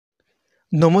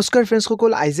নমস্কাৰ ফ্ৰেণ্ডছ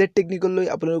সকল IZ technical লৈ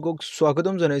আপোনালোকক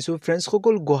স্বাগতম জনাইছো ফ্ৰেণ্ডছ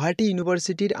সকল গুৱাহাটী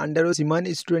ইউনিভাৰ্চিটিৰ আন্ডাৰত যিমান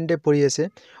ষ্টুডেণ্টে পঢ়ি আছে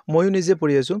ময়ো নিজে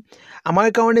পঢ়ি আছো আমাৰ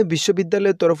কাৰণে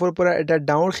বিশ্ববিদ্যালয়ৰ তৰফৰ পৰা এটা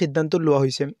ডাঙৰ সিদ্ধান্ত লোৱা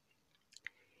হৈছে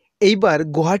এইবাৰ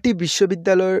গুৱাহাটী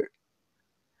বিশ্ববিদ্যালয়ৰ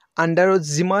আন্ডাৰত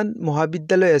যিমান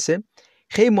মহাবিদ্যালয় আছে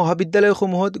সেই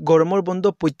মহাবিদ্যালয়সমূহত গৰমৰ বন্ধ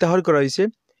প্ৰত্যাহাৰ কৰা হৈছে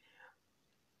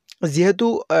যেহেতু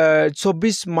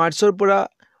 24 মাৰ্চৰ পৰা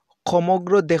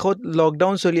সমগ্ৰ দেশত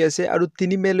লকডাউন চলি আছে আৰু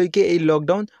 3 মেলৈকে এই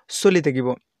লকডাউন চলি থাকিব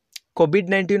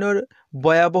কোভিড-19ৰ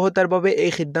ভয়াবহতাৰ বাবে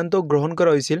এই সিদ্ধান্ত গ্ৰহণ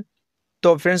কৰা হৈছিল তো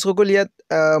ফ্ৰেণ্ডছ সকল ইয়াত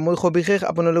মই সবিশেষ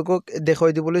আপোনালোকক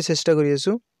দেখাই দিবলৈ চেষ্টা কৰি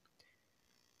আছো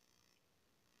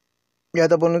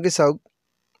ইয়াত আপোনালোকে চাওক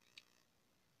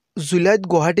জুলাইত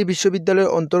গুৱাহাটী বিশ্ববিদ্যালয়ৰ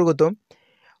অন্তৰ্গত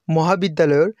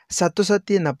মহাবিদ্যালয়ৰ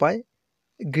ছাত্ৰ-ছাত্ৰী নাপায়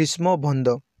গ্ৰীষ্ম বন্ধ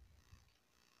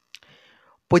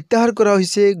প্ৰত্যাহাৰ কৰা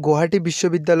হৈছে গুৱাহাটী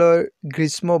বিশ্ববিদ্যালয়ৰ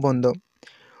গ্ৰীষ্ম বন্ধ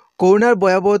কৰোনাৰ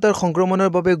ভয়াবহতাৰ সংক্ৰমণৰ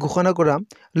বাবে ঘোষণা কৰা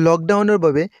লকডাউনৰ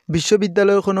বাবে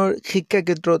বিশ্ববিদ্যালয়খনৰ শিক্ষা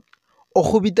ক্ষেত্ৰত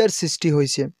অসুবিধাৰ সৃষ্টি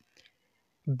হৈছে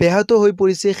ব্যাহত হৈ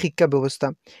পৰিছে শিক্ষা ব্যৱস্থা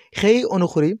সেই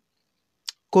অনুসৰি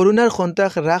কৰোনাৰ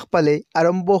সন্ত্ৰাস হ্ৰাস পালে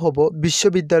আৰম্ভ হ'ব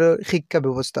বিশ্ববিদ্যালয়ৰ শিক্ষা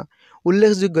ব্যৱস্থা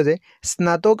উল্লেখযোগ্য যে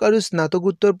স্নাতক আৰু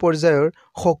স্নাতকোত্তৰ পৰ্যায়ৰ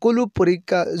সকলো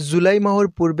পৰীক্ষা জুলাই মাহৰ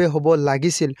পূৰ্বে হ'ব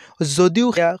লাগিছিল যদিও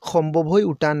এয়া সম্ভৱ হৈ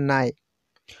উঠা নাই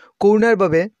কৰোনাৰ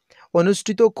বাবে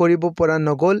অনুষ্ঠিত কৰিব পৰা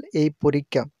নগল এই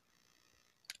পৰীক্ষা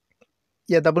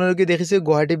ইয়াত আপোনালোকে দেখিছে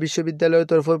গুৱাহাটী বিশ্ববিদ্যালয়ৰ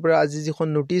তৰফৰ পৰা আজি যিখন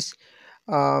নোটিছ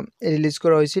ৰিলিজ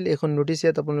কৰা হৈছিল এখন নোটিছ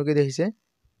ইয়াত আপোনালোকে দেখিছে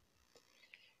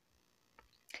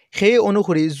সেই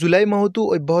অনুসৰি জুলাই মাহটো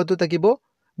অব্যাহত থাকিব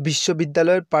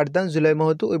বিশ্ববিদ্যালয়ৰ পাঠদান জুলাই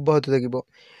মাহটো অব্যাহত থাকিব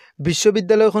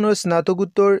বিশ্ববিদ্যালয়খনৰ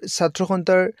স্নাতকোত্তৰ ছাত্ৰ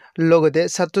সন্থাৰ লগতে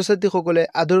ছাত্ৰ-ছাত্ৰীসকলে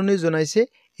আদৰণি জনাইছে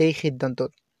এই সিদ্ধান্তত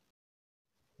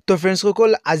তো ফ্ৰেণ্ডছ সকল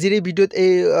আজিৰ এই ভিডিঅ'ত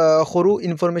এই সৰু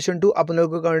ইনফৰমেশ্যনটো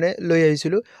আপোনালোকৰ কাৰণে লৈ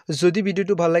আহিছিলোঁ যদি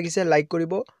ভিডিঅ'টো ভাল লাগিছে লাইক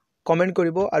কৰিব কমেণ্ট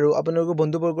কৰিব আৰু আপোনালোকৰ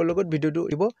বন্ধুবৰ্গৰ লগত ভিডিঅ'টো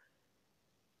দিব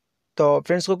তো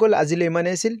ফ্ৰেণ্ডছ সকল আজিলৈ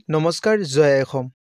ইমানেই আছিল নমস্কাৰ জয় অসম